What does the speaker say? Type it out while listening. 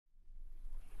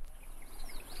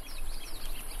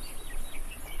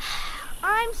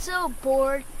so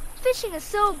bored. Fishing is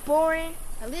so boring.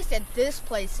 At least at this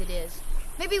place it is.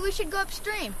 Maybe we should go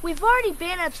upstream. We've already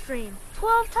been upstream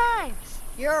 12 times.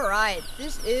 You're right.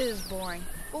 This is boring.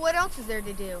 But what else is there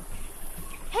to do?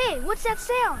 Hey, what's that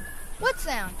sound? What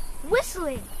sound?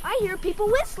 Whistling. I hear people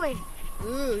whistling.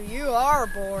 Ooh, you are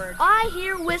bored. I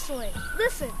hear whistling.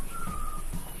 Listen.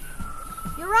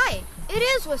 You're right. It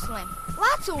is whistling.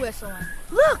 Lots of whistling.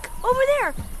 Look, over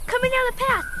there, coming down the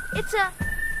path.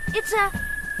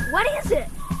 What is it?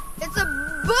 It's a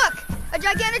book. A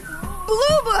gigantic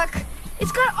blue book.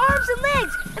 It's got arms and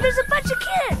legs, and there's a bunch of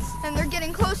kids. And they're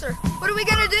getting closer. What are we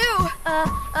gonna do?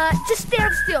 Just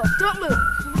stand still. Don't move.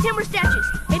 Pretend we're statues.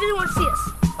 Maybe they won't see us.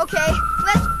 Okay,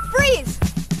 let's freeze.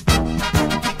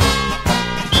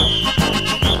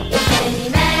 If any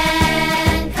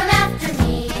man come after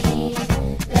me,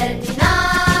 let him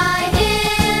deny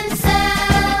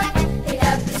himself, pick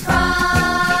up his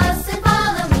cross and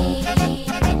follow me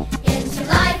into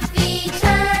life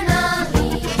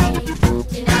eternally.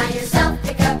 Deny yourself,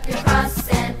 pick up your cross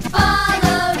and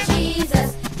follow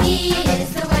Jesus. He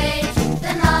is the way, truth,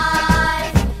 and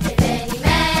life. If any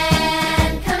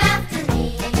man come after me,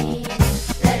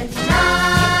 let him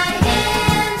deny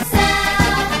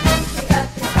himself, pick up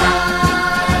his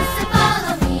cross and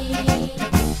follow me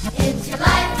into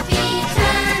life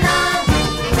eternally.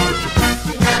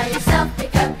 Deny yourself,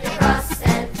 pick up your cross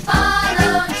and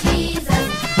follow Jesus.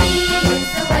 He is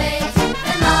the way, truth,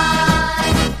 and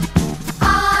life.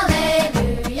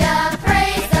 Hallelujah,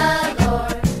 praise the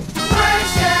Lord.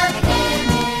 Worship Him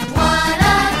in one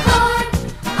accord.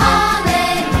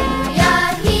 Hallelujah,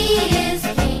 He is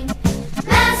King,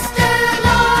 Master,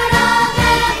 Lord of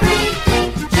everything.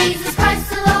 Jesus Christ,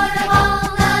 the Lord of all,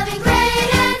 loving, great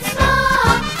and small.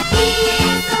 He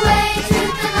is the way,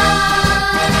 truth, and life.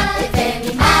 If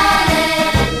any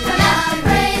man come out and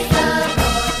praise the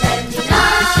Lord, let him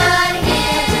deny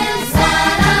himself,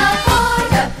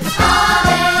 pick up his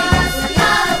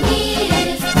hallelujah, He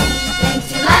is King,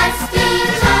 into last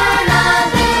eternally.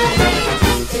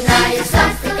 Deny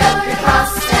yourself, pick up your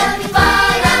cross and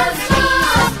follow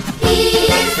Jesus. He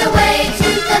is the way,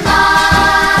 truth, and life.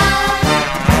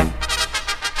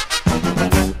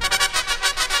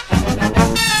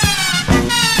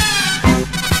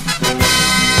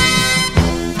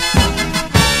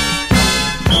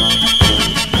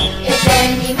 If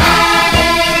any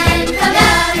man come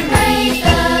out and praise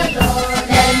the Lord,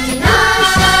 and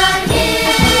deny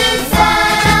himself,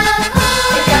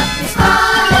 pick up his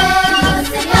cross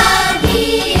and He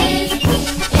is King,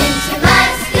 into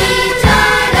last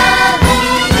eternally.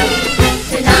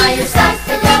 Deny yourself,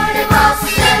 pick up your cross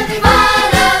and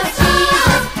follow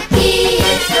Jesus. He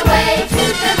is the way,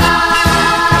 truth, and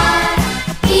life.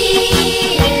 He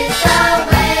is the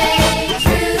way,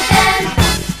 truth, and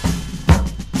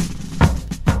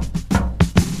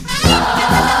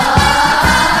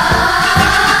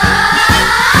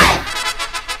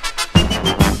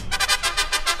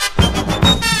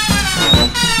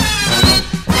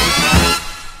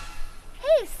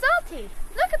Hey, Psalty,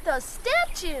 look at those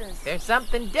statues. There's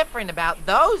something different about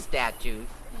those statues.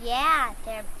 yeah,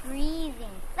 they're breathing.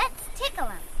 Let's tickle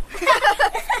them.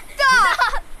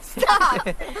 Stop!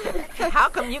 How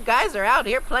come you guys are out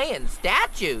here playing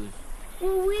statues?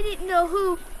 Well, we didn't know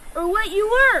who or what you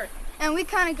were. And we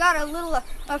kind of got a little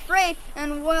afraid,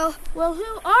 and well, Well,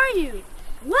 who are you?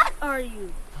 What are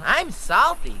you? I'm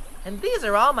Psalty, and these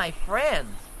are all my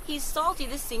friends. He's Psalty,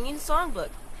 the singing songbook.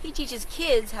 He teaches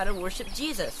kids how to worship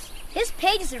Jesus. His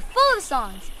pages are full of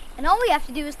songs, and all we have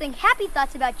to do is think happy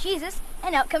thoughts about Jesus,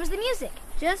 and out comes the music.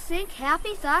 Just think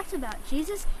happy thoughts about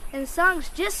Jesus and songs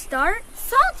just start.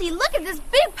 Psalty, look at this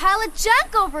big pile of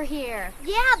junk over here.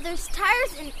 Yeah, there's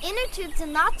tires and inner tubes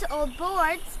and lots of old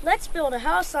boards. Let's build a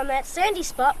house on that sandy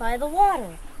spot by the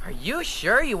water. Are you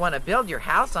sure you want to build your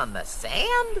house on the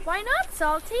sand? Why not,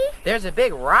 Psalty? There's a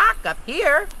big rock up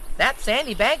here. That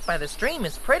sandy bank by the stream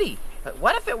is pretty, but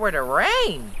what if it were to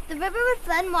rain? The river would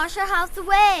flood and wash our house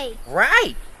away.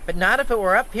 Right, but not if it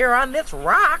were up here on this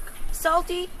rock.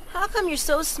 Psalty, how come you're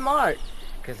so smart?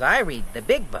 'Cause I read the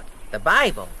big book, the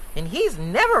Bible, and he's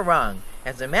never wrong.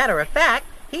 As a matter of fact,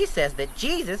 he says that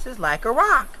Jesus is like a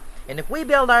rock. And if we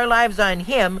build our lives on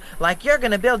him like you're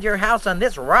going to build your house on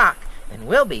this rock, then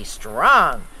we'll be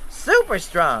strong, super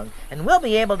strong, and we'll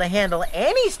be able to handle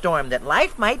any storm that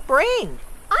life might bring.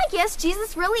 I guess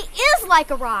Jesus really is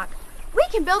like a rock. We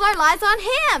can build our lives on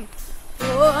him.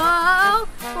 Whoa,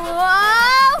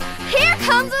 whoa, here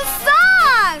comes a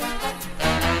song!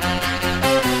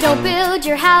 Don't build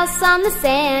your house on the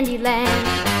sandy land.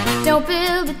 Don't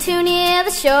build it too near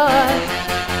the shore.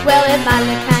 Well, it might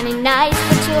look kinda nice,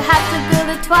 but you'll have to build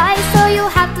it twice, so you'll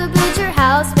have to build your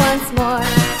house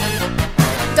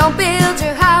build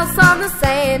your house on the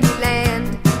sandy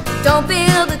land. Don't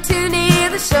build it too near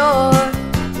the shore.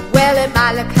 Well, it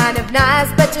might look kind of nice,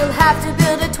 but you'll have to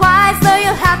build it twice, so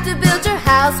you'll have to build your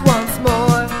house once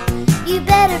more. You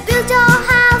better build your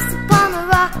house upon a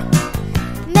rock.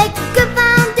 Make a good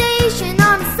foundation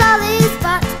on a solid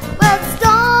spot. Well, the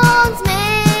storms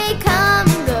may come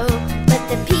and go, but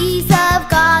the peace of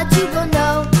God you will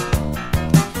know.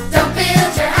 Don't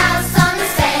build your house on the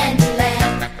sandy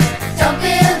land. Don't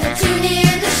build it too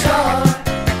near the shore.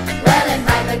 Well, it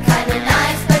might look kind of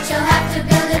nice, but you'll have to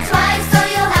build it twice, so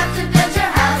you'll have to build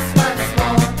your house once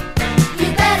more. You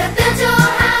better build your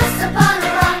house upon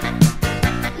a rock.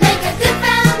 Make a good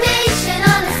foundation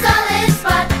on a solid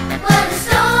spot. Well, the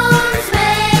storms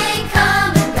may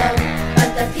come and go, but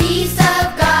the peace of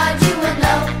God you will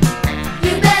know.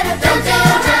 You better build your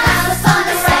house on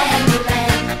the sandy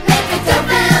land. Make a good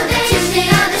foundation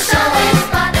on a solid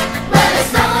spot. Well, the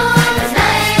storms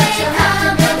may come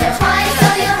and build it twice, so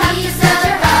you'll have to build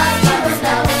your house you will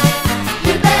know.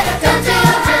 You better build your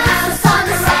house on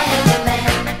the sandy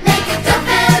land. Make a good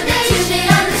foundation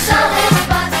on a solid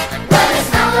spot. Well, the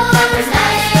storms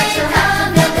may come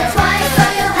and build it twice, so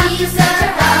you'll have to build your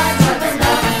house you will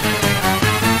know.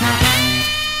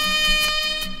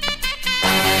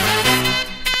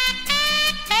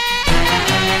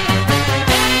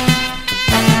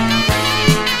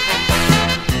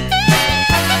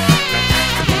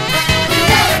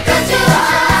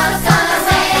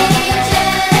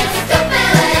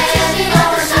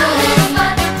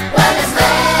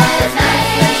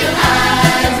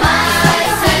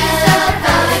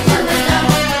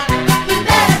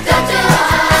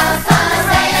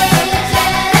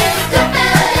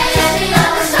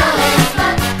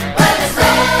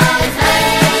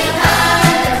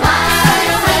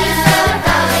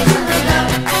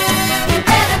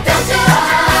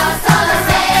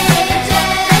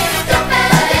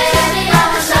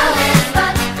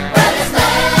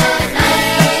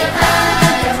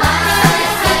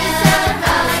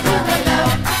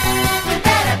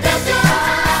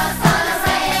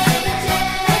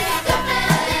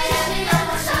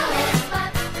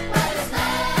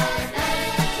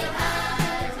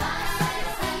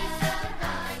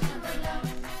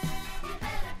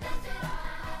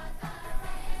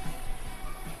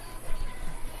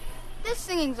 This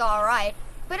singing's all right,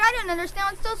 but I don't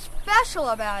understand what's so special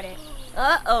about it.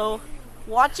 Uh-oh.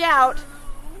 Watch out.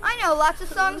 I know lots of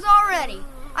songs already.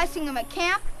 I sing them at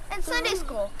camp and Sunday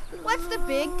school. What's the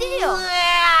big deal?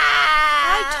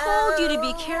 I told you to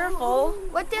be careful.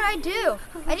 What did I do?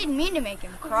 I didn't mean to make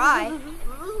him cry.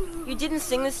 You didn't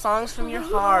sing the songs from your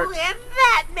heart. And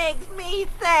that makes me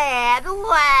sad.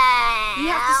 Wow. You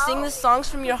have to sing the songs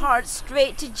from your heart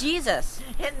straight to Jesus.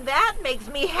 And that makes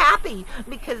me happy,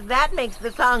 because that makes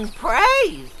the songs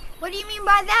praise. What do you mean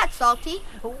by that, Psalty?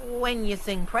 When you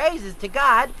sing praises to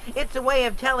God, it's a way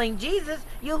of telling Jesus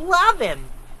you love him.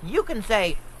 You can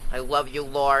say, I love you,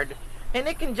 Lord, and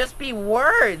it can just be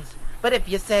words. But if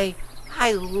you say,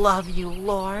 I love you,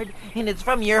 Lord, and it's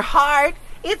from your heart,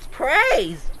 it's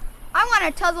praise. I want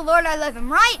to tell the Lord I love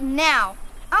him right now.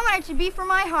 I want it to be from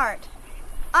my heart.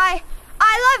 I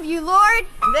love you, Lord.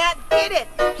 That did it.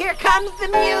 Here comes the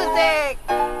music.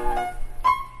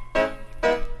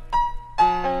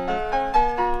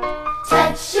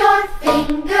 Touch your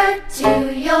finger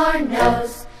to your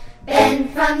nose.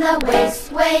 Bend from the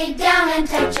waist way down and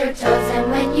touch your toes. And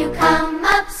when you come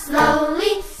up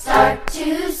slowly, start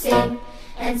to sing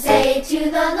and say to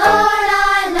the Lord,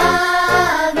 I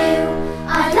love you.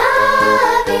 I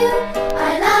love you.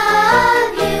 I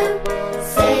love you.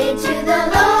 Say to the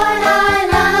Lord, I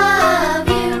love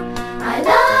you. I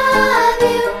love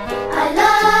you. I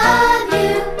love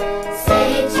you.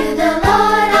 Say to the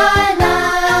Lord, I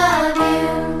love you.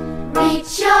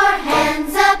 Reach your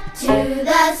hands up to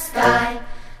the sky.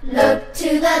 Look to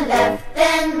the left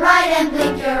and right and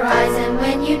blink your eyes. And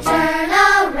when you turn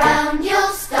around,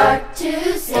 you'll start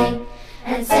to sing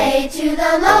and say to the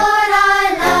Lord,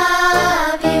 I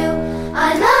love you.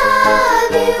 I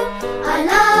love you. I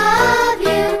love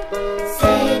you.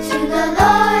 Say to the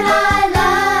Lord, I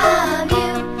love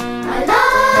you. I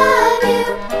love you.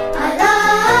 I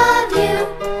love you.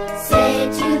 Say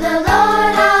to the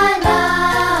Lord, I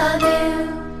love you.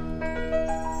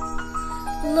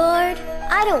 Lord,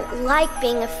 I don't like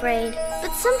being afraid,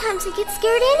 but sometimes I get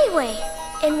scared anyway.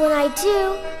 And when I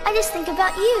do, I just think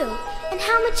about you and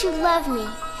how much you love me.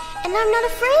 And I'm not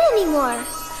afraid anymore.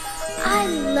 I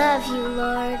love you,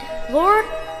 Lord. Lord,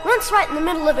 once right in the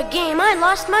middle of a game, I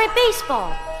lost my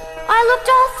baseball. I looked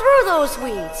all through those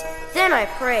weeds. Then I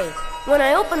prayed. When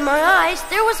I opened my eyes,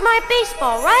 there was my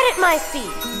baseball right at my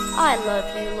feet. I love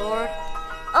you, Lord.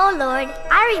 Oh, Lord,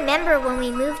 I remember when we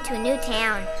moved to a new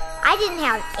town. I didn't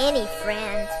have any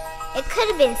friends. It could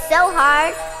have been so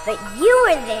hard, but you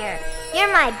were there.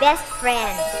 You're my best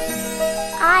friend.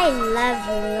 I love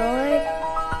you, Lord.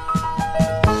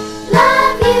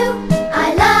 Love you,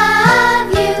 I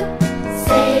love you.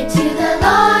 Say to the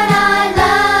Lord, I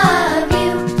love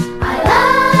you. I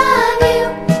love you,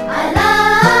 I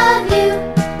love you.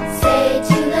 Say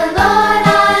to the Lord,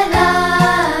 I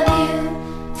love you.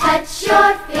 Touch your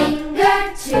finger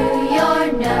to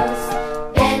your nose.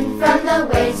 Bend from the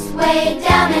waist way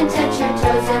down and touch your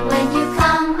toes. And when you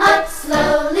come up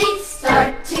slowly,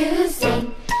 start to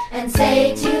sing and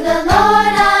say to the Lord,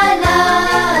 I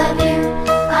love you.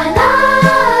 I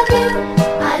love you,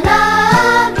 I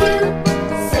love you.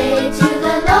 Say to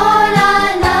the Lord,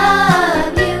 I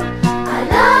love you. I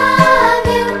love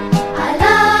you, I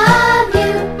love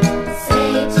you. Say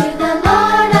to the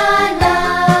Lord, I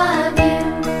love you.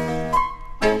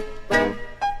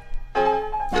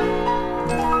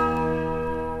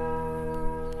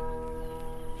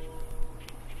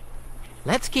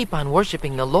 Let's keep on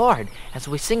worshiping the Lord as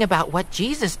we sing about what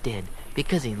Jesus did,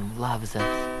 because he loves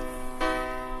us.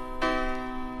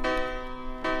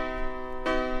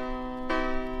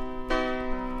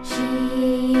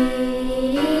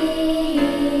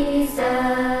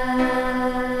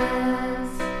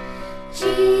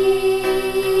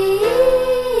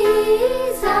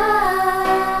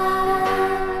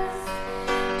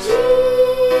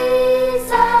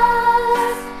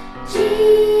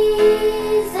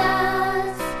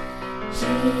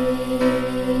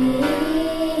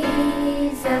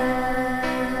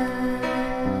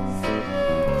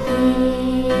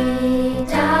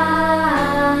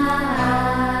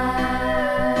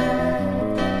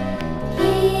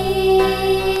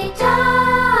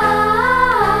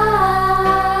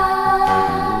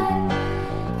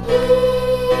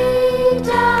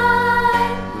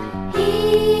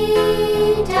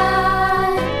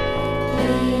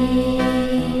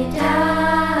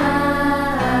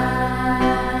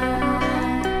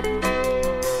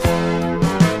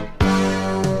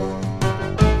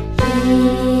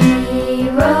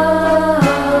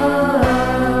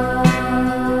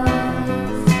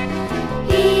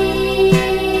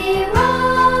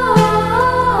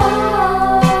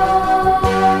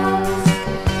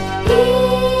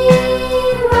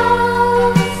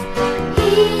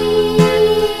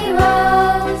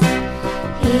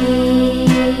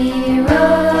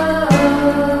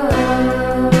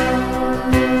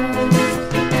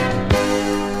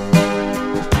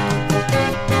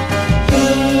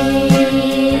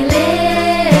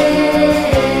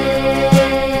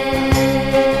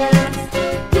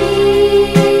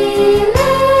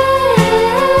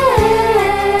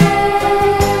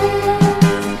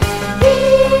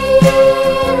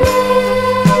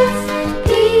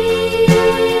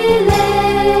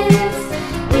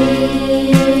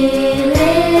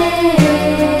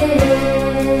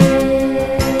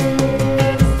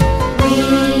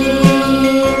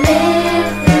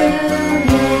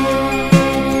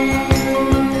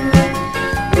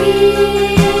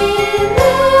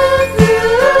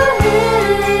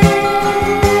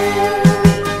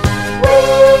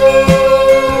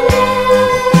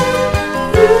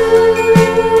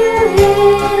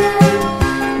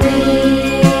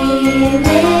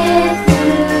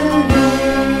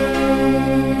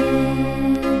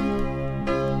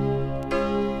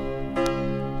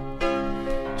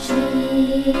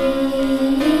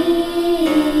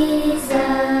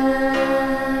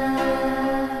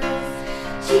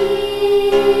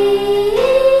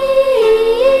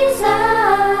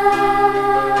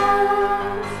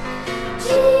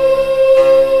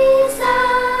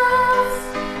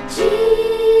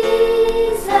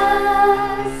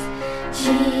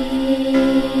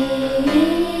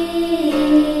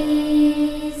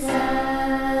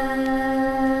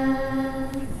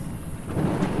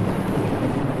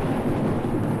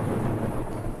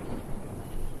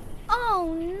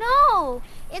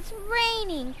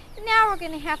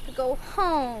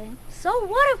 So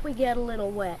what if we get a little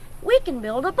wet? We can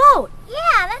build a boat.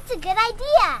 Yeah, that's a good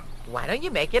idea. Why don't you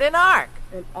make it an ark?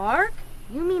 An ark?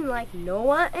 You mean like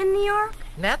Noah and the ark?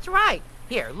 That's right.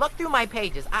 Here, look through my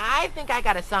pages. I think I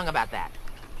got a song about that.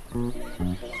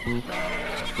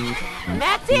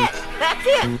 That's it! That's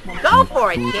it! Go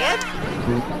for it, kids!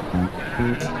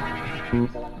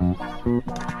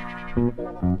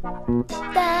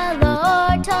 The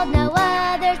Lord told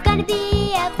Noah there's gonna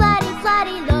be a floody,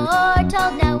 floody. Lord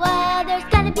told Noah there's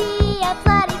gonna be a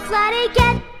floody, floody.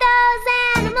 Get those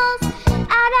animals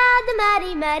out of the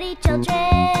muddy, muddy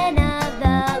children of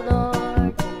the Lord.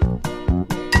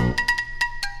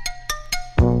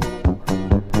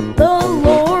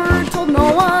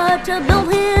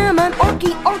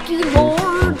 Arky Arky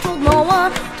Lord told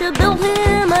Noah to build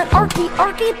him an Arky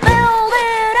Arky, build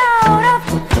it out of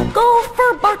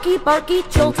gopher, barky, barky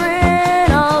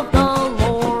children of the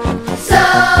Lord. So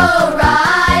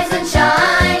rise and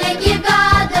shine and give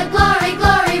God the glory,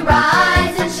 glory.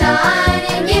 Rise and shine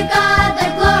and give God the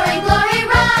glory, glory.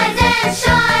 Rise and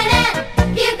shine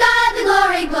and give God the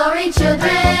glory, glory,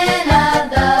 children of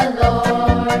the Lord.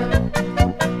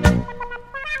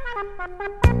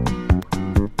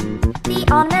 The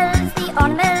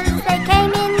ornaments, they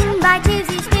came in by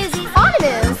twosies,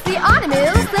 twosies. The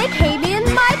ornaments, they came in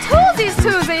by twosies,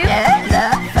 twosies.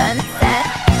 Elephants and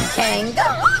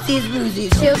kangaroos, these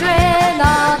roozies, children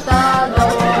of the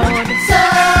Lord. So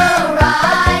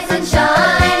rise and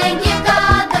shine and give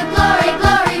God the glory,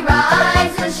 glory.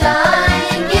 Rise and shine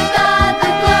and give God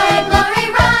the glory, glory.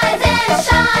 Rise and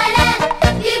shine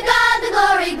and give God the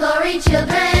glory, glory,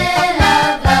 children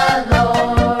of the Lord.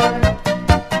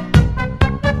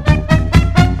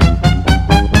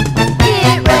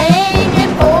 It rained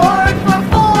and poured for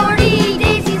 40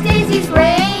 daisies, daisies.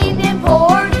 Rained and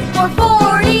poured for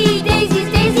 40 daisies,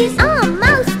 daisies.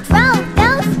 Almost 12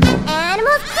 those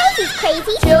animals, crazy,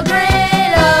 crazy.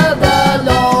 Children of the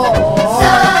Lord.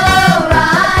 So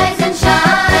rise and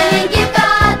shine and give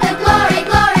God the glory,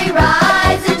 glory.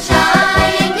 Rise and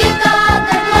shine and give God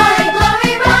the glory,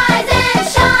 glory. Rise and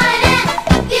shine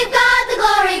and give God the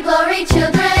glory, glory,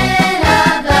 children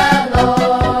of the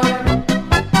Lord.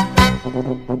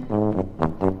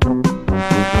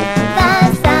 The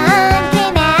sun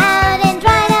came out and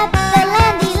dried up the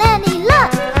landy, landy.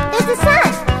 Look, there's the sun.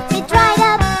 It dried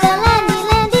up the landy,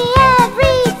 landy.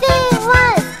 Everything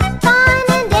was fine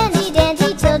and dandy, dandy.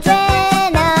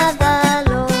 Children of the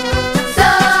Lord. So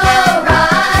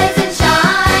rise and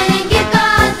shine and give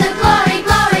God the glory,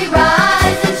 glory.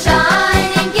 Rise and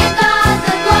shine and give God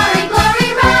the glory, glory.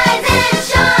 Rise and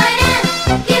shine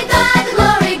and give God the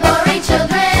glory, glory,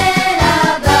 children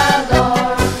of the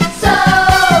Lord. So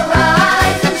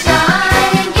rise and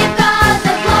shine and give God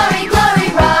the glory, glory.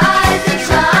 Rise and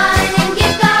shine and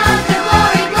give God the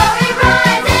glory, glory.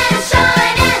 Rise and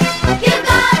shine and give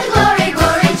God the glory,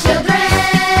 glory, children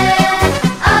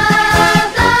of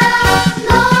the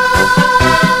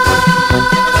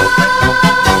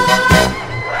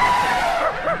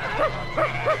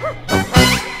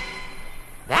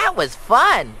That was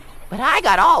fun, but I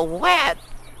got all wet.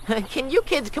 Can you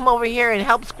kids come over here and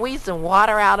help squeeze some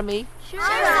water out of me? Sure.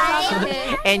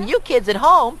 And you kids at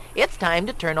home, it's time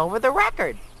to turn over the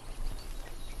record.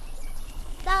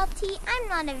 Psalty, I'm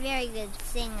not a very good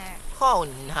singer. Oh,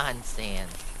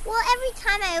 nonsense. Well, every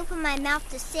time I open my mouth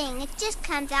to sing, it just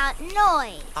comes out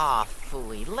noise. Aw,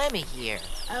 Fooey, let me hear.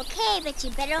 Okay, but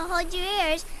you better hold your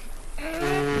ears.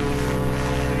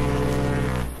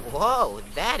 Whoa,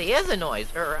 that is a noise.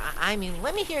 I mean,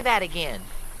 let me hear that again.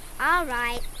 All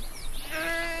right.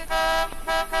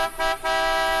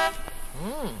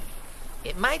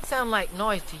 It might sound like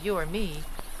noise to you or me,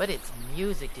 but it's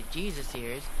music to Jesus'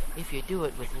 ears if you do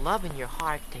it with love in your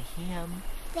heart to Him.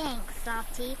 Thanks,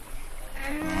 Psalty.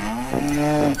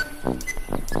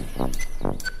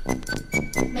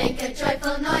 Make a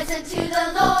joyful noise unto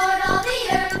the Lord, all the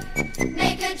earth.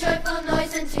 Make a joyful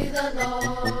noise unto the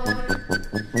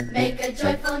Lord. Make a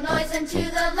joyful noise unto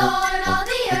the Lord, all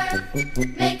the earth.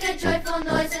 Make a joyful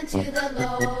noise unto the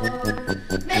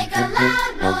Lord. Make a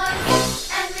loud noise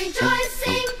and rejoice,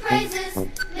 sing praises.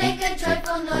 Make a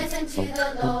joyful noise unto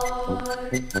the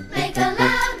Lord. Make a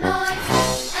loud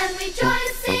noise and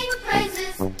rejoice, sing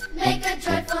praises. Make a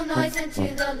joyful noise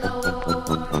unto the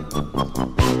Lord.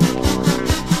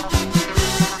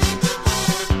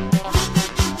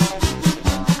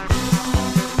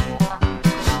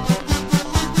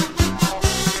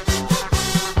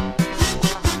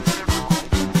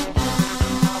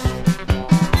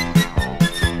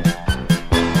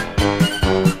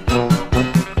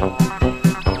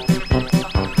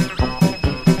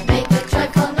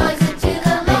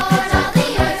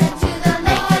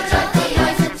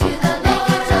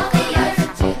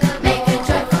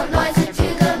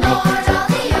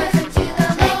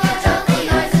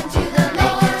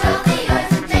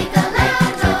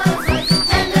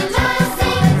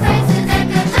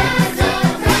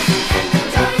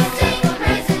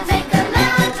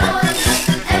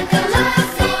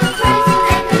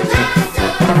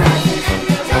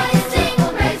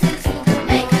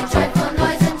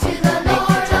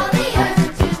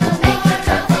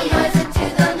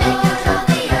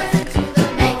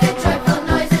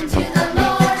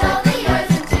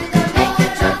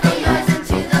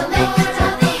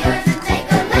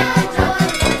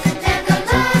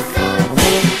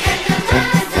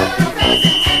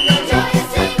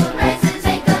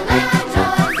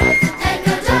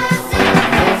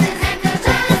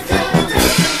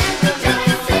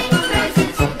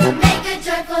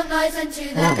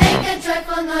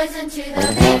 noise unto the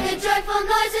Lord. Make a joyful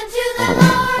noise unto the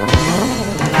Lord.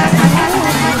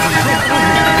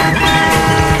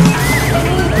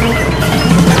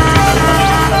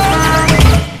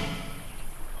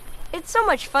 It's so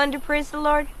much fun to praise the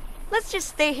Lord. Let's just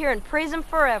stay here and praise Him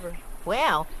forever.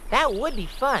 Well, that would be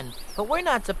fun, but we're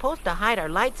not supposed to hide our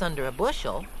lights under a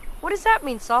bushel. What does that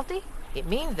mean, Psalty? It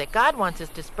means that God wants us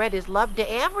to spread His love to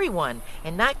everyone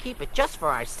and not keep it just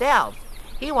for ourselves.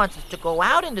 He wants us to go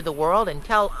out into the world and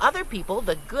tell other people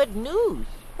the good news.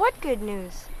 What good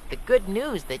news? The good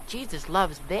news that Jesus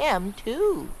loves them,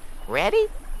 too. Ready?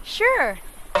 Sure.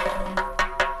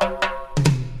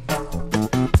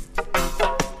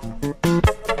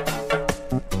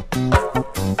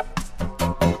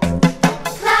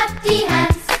 Clap the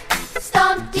hands,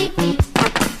 stomp the feet,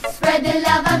 spread the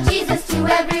love of Jesus to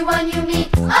everyone you meet.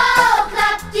 Oh,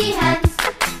 clap the hands,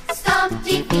 stomp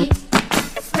the feet,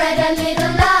 spread a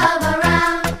little love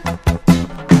around.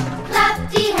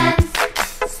 Clap the hands,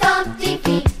 stomp the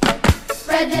feet,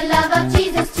 spread the love of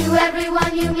Jesus to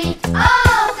everyone you meet.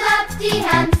 Oh, clap the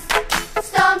hands,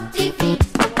 stomp the feet,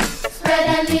 spread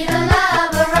a little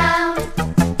love around.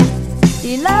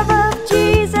 The love of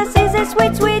Jesus is a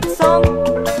sweet, sweet song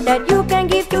that you can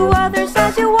give to others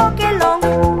as you walk along.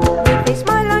 With a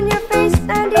smile on your face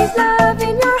and His love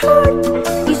in your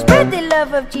heart, you spread the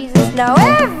love of Jesus. Now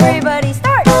everybody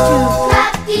start to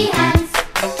clap the hands,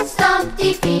 stomp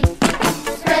the feet,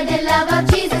 spread the love of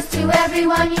Jesus to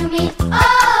everyone you meet.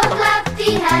 Oh, clap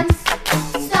the hands,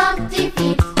 stomp the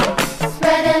feet,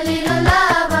 spread a little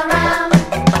love around.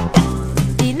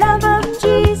 The love of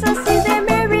Jesus is a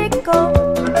miracle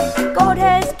God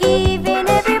has given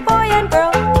every boy and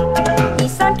girl.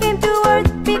 His Son came to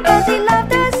earth because He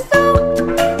loved us so,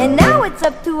 and now it's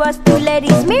up to us to let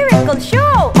His miracle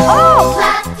show. Oh!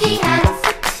 Clap the hands,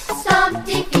 stomp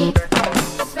the feet,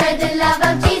 spread the love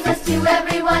of Jesus to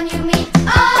everyone you meet.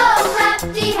 Oh, clap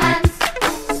the hands,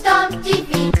 stomp the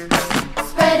feet,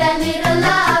 spread a little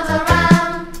love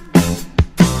around.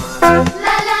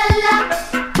 La la la,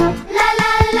 la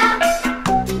la la,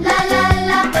 la la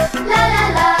la, la la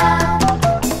la,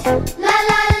 la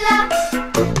la la,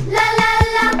 la la la, la la la,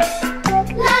 la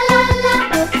la la,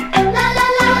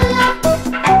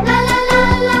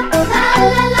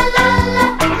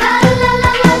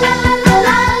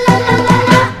 la la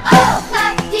la, oh,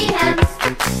 clap the hands,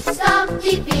 stomp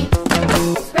the feet,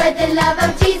 spread the love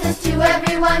of Jesus to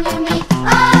everyone you meet.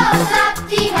 Oh, clap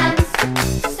the hands,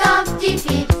 stomp the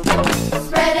feet,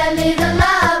 spread a little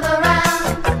love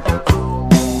around.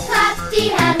 Clap the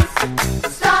hands,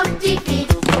 stomp the feet,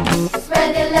 spread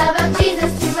the love of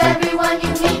Jesus to everyone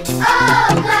you meet. Oh,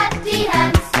 clap the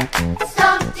hands,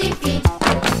 stomp the feet,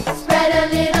 spread a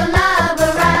little love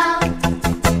around.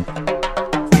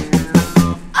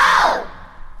 Oh!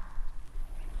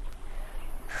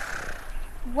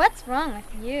 What's wrong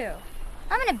with you?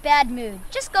 I'm in a bad mood.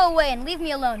 Just go away and leave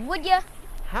me alone, would ya?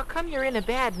 How come you're in a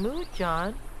bad mood,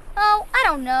 John? Oh, I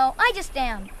don't know. I just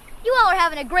am. You all are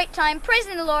having a great time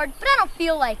praising the Lord, but I don't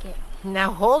feel like it.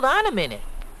 Now hold on a minute.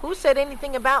 Who said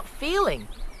anything about feeling?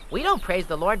 We don't praise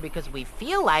the Lord because we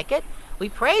feel like it. We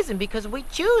praise Him because we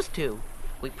choose to.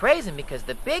 We praise Him because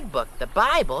the big book, the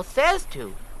Bible, says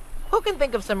to. Who can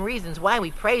think of some reasons why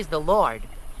we praise the Lord?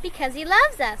 Because He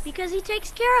loves us. Because He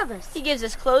takes care of us. He gives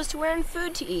us clothes to wear and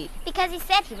food to eat. Because He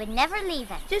said He would never leave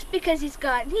us. Just because He's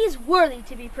God, and He is worthy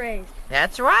to be praised.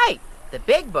 That's right. The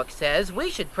big book says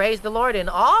we should praise the Lord in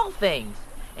all things.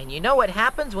 And you know what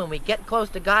happens when we get close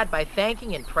to God by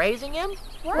thanking and praising Him?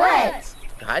 What?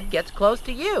 God gets close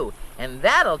to you, and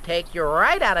that'll take you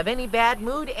right out of any bad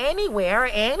mood anywhere,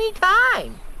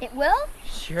 anytime. It will?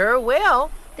 Sure will.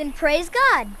 Then praise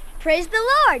God. Praise the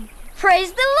Lord.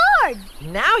 Praise the Lord.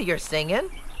 Now you're singing.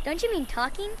 Don't you mean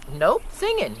talking? Nope,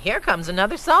 singing. Here comes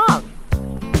another song.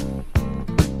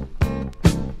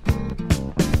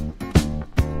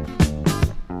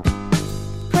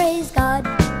 Praise God.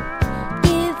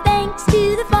 Give thanks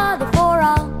to the Father for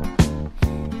all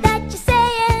that you say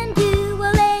and do.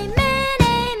 Well, amen,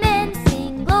 amen.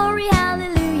 Sing glory,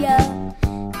 hallelujah.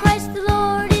 Christ the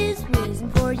Lord is risen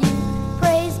for you.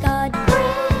 Praise God.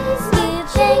 Praise Give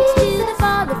thanks to the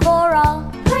Father for all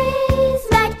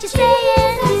that you say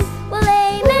and do. Well,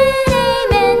 amen,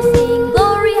 amen. Sing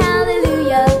glory, hallelujah.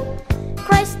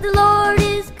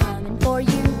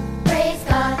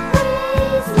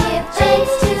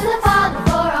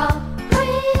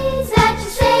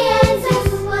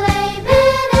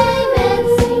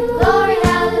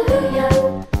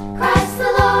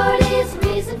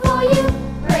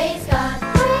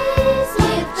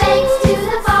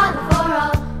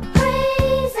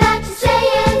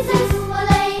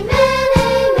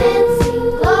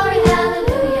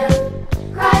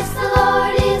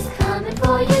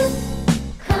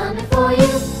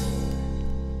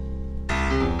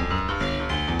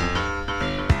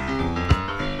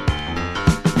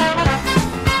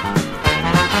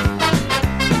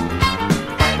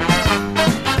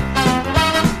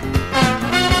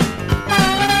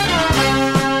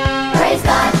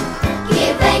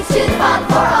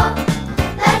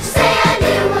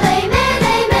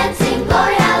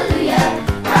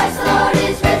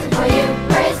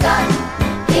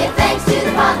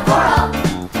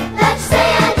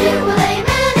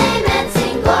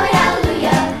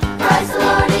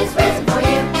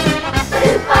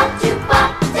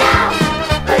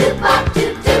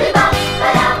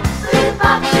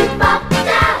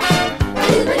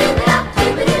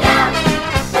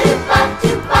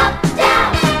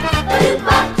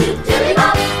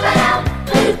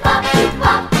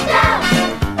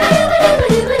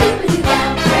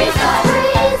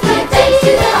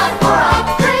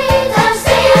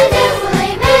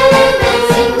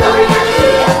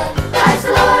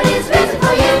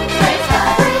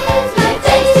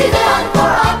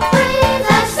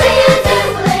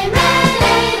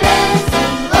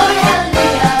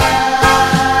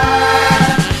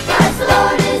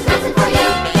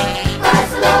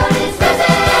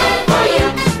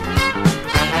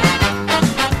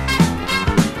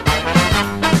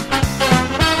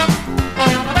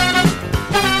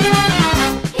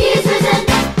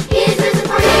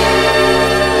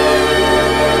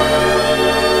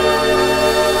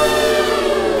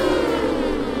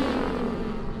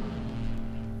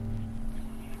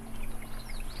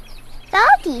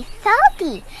 Salty,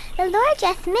 Salty, the Lord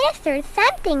just ministered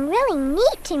something really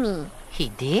neat to me. He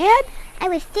did? I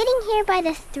was sitting here by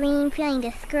the stream feeling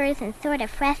discouraged and sort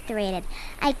of frustrated.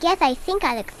 I guess I think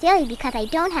I look silly because I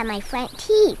don't have my front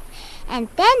teeth. And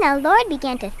then the Lord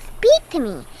began to speak to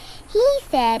me. He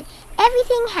said,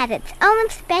 everything has its own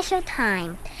special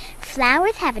time.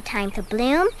 Flowers have a time to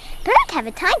bloom. Birds have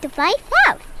a time to fly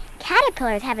south.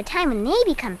 Caterpillars have a time when they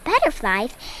become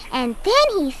butterflies. And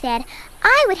then he said,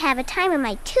 I would have a time when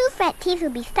my 2 front teeth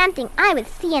would be something I would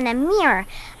see in a mirror.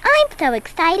 I'm so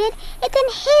excited. It's in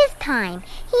his time.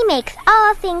 He makes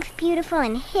all things beautiful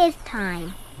in his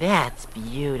time. That's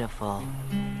beautiful.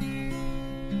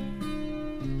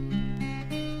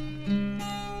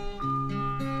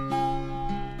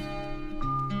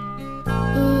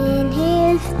 In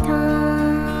his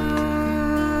time,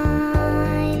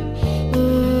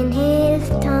 in his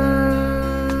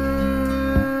time,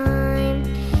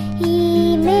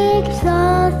 he makes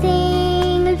all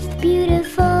things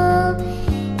beautiful.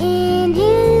 In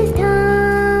his time,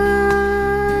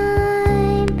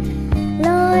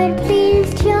 Lord, please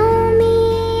show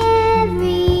me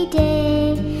every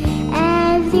day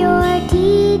as you're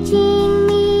teaching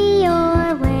me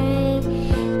your way,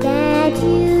 that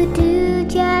you do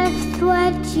just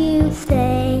what you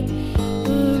say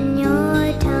in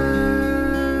your time.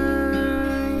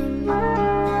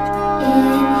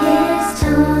 In his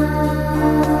time,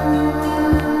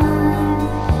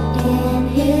 in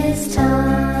his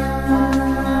time,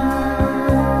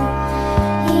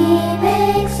 he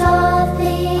makes all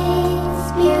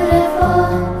things beautiful.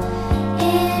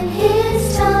 In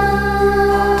his time,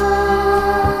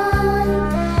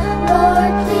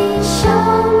 Lord, please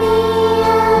show me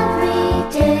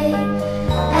every day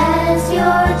as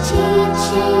you're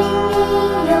teaching me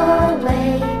your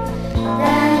way,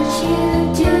 that you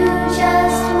do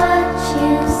just what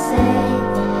you say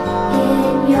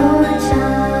in your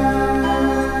time.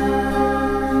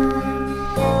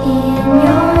 In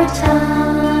your time,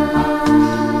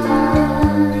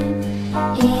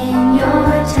 in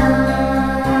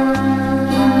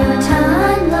your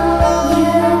time, Lord,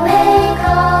 you make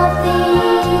all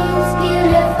things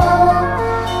beautiful.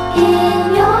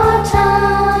 In your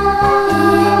time,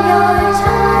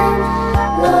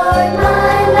 Lord,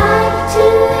 my life to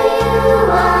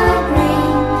you I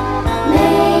bring.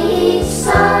 May each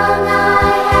song I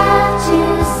have to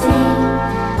sing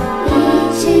be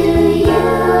to you a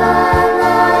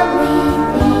lovely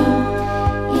thing.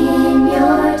 In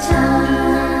your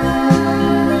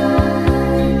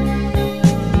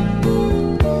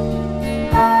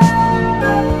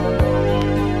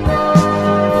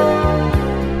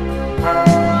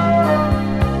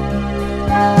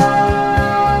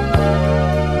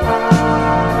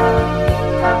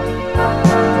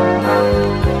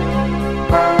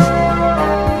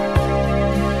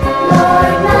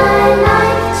Lord, my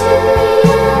life to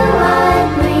you I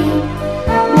bring.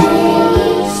 May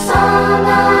each song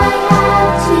I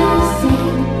have to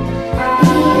sing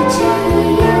be to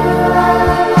you a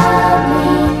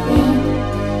lovely thing.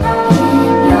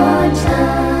 In your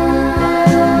time,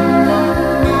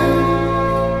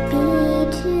 be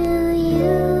to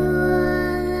you a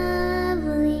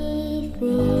lovely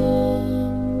thing.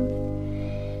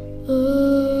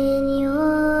 In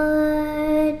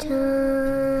your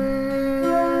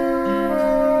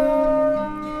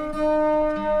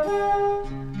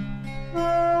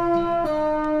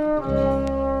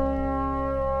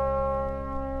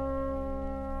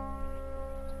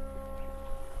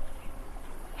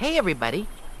Hey, everybody.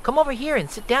 Come over here and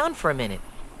sit down for a minute.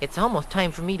 It's almost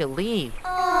time for me to leave.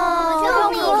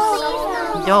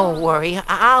 Don't worry,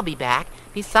 I'll be back.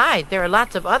 Besides, there are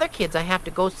lots of other kids I have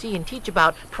to go see and teach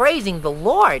about praising the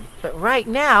Lord. But right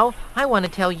now, I want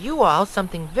to tell you all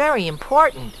something very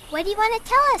important. What do you want to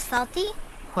tell us, Salty?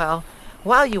 Well,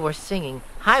 while you were singing,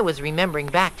 I was remembering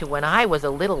back to when I was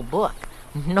a little book,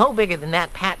 no bigger than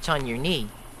that patch on your knee.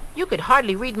 You could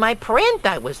hardly read my print,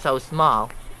 I was so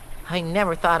small. I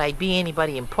never thought I'd be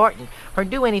anybody important or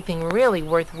do anything really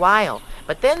worthwhile.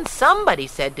 But then somebody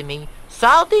said to me,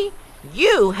 Salty,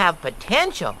 you have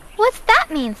potential. What's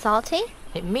that mean, Salty?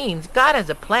 It means God has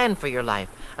a plan for your life,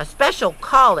 a special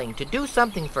calling to do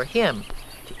something for Him.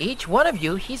 To each one of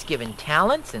you, He's given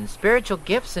talents and spiritual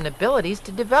gifts and abilities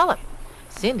to develop.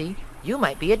 Cindy, you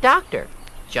might be a doctor.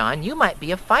 John, you might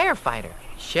be a firefighter.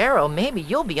 Cheryl, maybe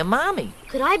you'll be a mommy.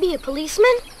 Could I be a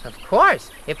policeman? Of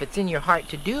course, if it's in your heart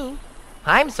to do.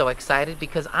 I'm so excited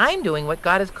because I'm doing what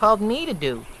God has called me to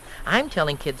do. I'm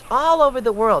telling kids all over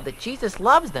the world that Jesus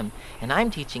loves them, and I'm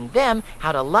teaching them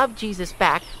how to love Jesus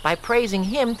back by praising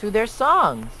Him through their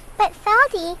songs. But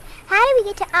Psalty, how do we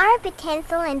get to our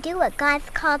potential and do what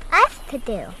God's called us to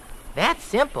do? That's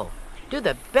simple. Do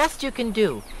the best you can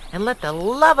do and let the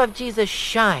love of Jesus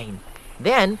shine.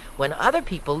 Then, when other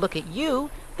people look at you,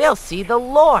 they'll see the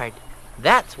Lord.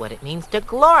 That's what it means to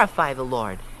glorify the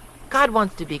Lord. God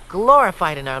wants to be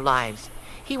glorified in our lives.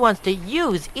 He wants to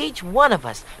use each one of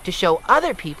us to show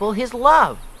other people His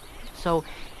love. So,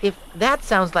 if that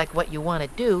sounds like what you want to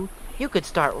do, you could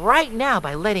start right now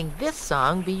by letting this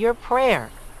song be your prayer.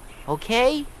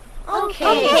 Okay?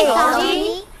 Okay,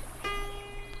 Psalty.